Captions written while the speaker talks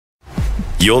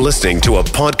You're listening to a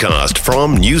podcast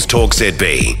from News Talk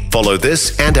ZB. Follow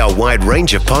this and our wide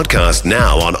range of podcasts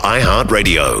now on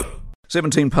iHeartRadio.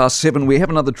 7:17. We have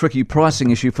another tricky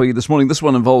pricing issue for you this morning. This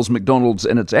one involves McDonald's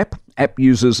and its app. App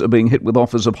users are being hit with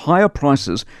offers of higher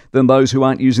prices than those who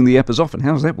aren't using the app as often.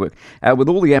 How does that work? With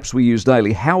all the apps we use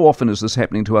daily, how often is this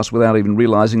happening to us without even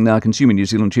realising? Now, Consumer New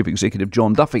Zealand Chief Executive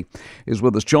Jon Duffy is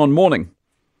with us. Jon, morning.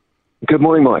 Good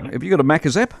morning, Mike. Have you got a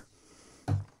Macca's app?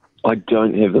 I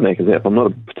don't have the Macca's app. I'm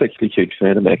not a particularly huge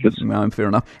fan of Macca's. No, fair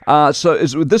enough. So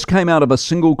this came out of a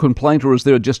single complaint, or is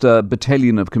there just a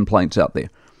battalion of complaints out there?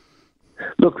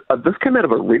 Look, this came out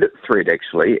of a Reddit thread,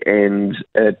 actually, and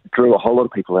it drew a whole lot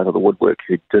of people out of the woodwork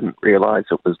who didn't realise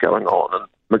it was going on. And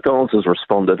McDonald's has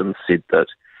responded and said that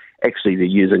actually they're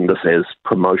using this as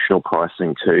promotional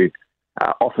pricing to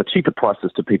offer cheaper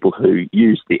prices to people who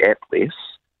use the app less,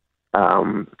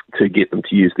 to get them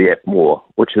to use the app more,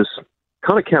 which is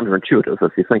kind of counterintuitive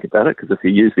if you think about it, because if you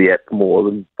use the app more,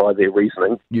 then by their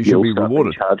reasoning, you'll be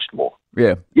rewarded. Charged more.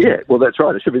 Yeah, well, that's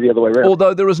right. It should be the other way around.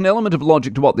 Although there is an element of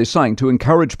logic to what they're saying. To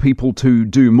encourage people to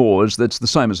do more, that's the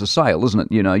same as a sale, isn't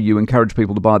it? You know, you encourage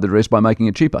people to buy the dress by making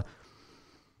it cheaper.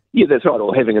 Yeah, that's right,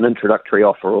 or having an introductory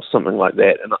offer or something like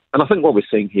that. And I think what we're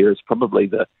seeing here is probably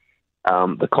the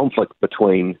conflict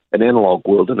between an analog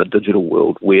world and a digital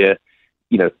world where,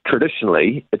 you know,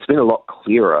 traditionally it's been a lot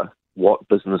clearer what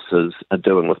businesses are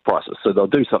doing with prices. So they'll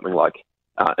do something like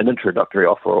an introductory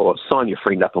offer, or sign your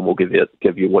friend up and we'll give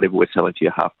you whatever we're selling to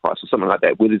you half price, or something like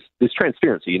that, where there's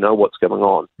transparency, you know what's going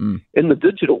on. In the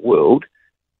digital world,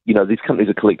 you know, these companies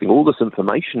are collecting all this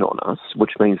information on us,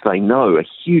 which means they know a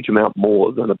huge amount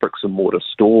more than a bricks and mortar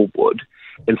store would,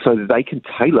 and so they can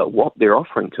tailor what they're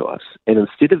offering to us. And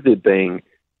instead of there being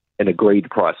an agreed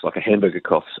price, like a hamburger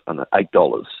costs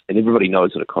 $8, and everybody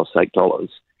knows that it costs $8,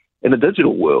 in the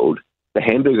digital world, the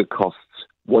hamburger costs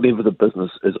whatever the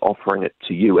business is offering it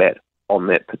to you at on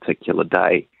that particular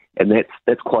day. And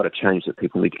that's quite a change that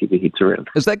people need to get their heads around.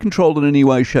 Is that controlled in any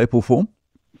way, shape or form?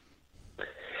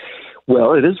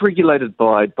 Well, it is regulated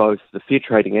by both the Fair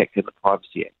Trading Act and the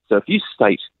Privacy Act. So if you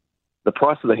state the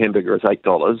price of the hamburger is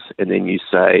 $8 and then you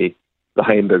say the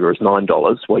hamburger is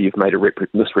 $9, well, you've made a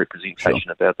misrepresentation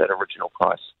about that original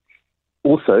price.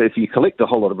 Also, if you collect a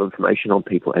whole lot of information on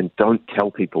people and don't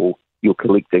tell people you're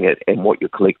collecting it and what you're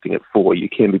collecting it for, you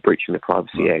can be breaching the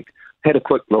Privacy Act. Had a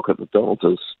quick look at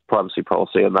McDonald's privacy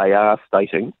policy, and they are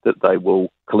stating that they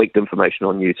will collect information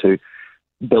on you to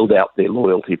build out their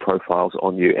loyalty profiles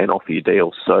on you and offer you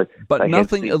deals. So, but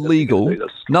nothing illegal.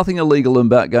 Nothing illegal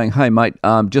about going, hey mate,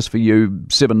 just for you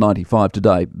 $7.95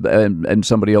 today, and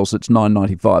somebody else it's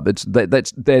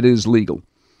 $9.95. That is legal.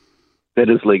 That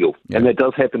is legal. Yeah. And that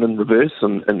does happen in reverse,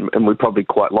 and we probably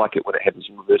quite like it when it happens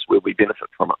in reverse, where we benefit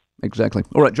from it. Exactly.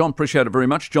 All right, Jon, appreciate it very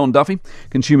much. Jon Duffy,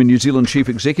 Consumer New Zealand Chief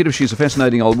Executive. She's a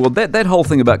fascinating old world. That whole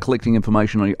thing about collecting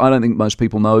information on you, I don't think most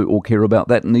people know or care about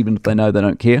that, and even if they know, they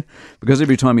don't care. Because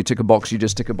every time you tick a box, you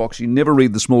just tick a box. You never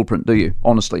read the small print, do you?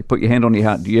 Honestly, put your hand on your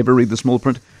heart. Do you ever read the small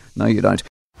print? No, you don't.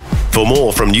 For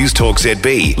more from News Talk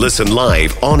ZB, listen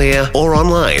live, on air or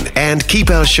online, and keep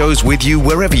our shows with you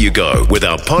wherever you go with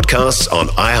our podcasts on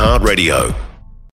iHeartRadio.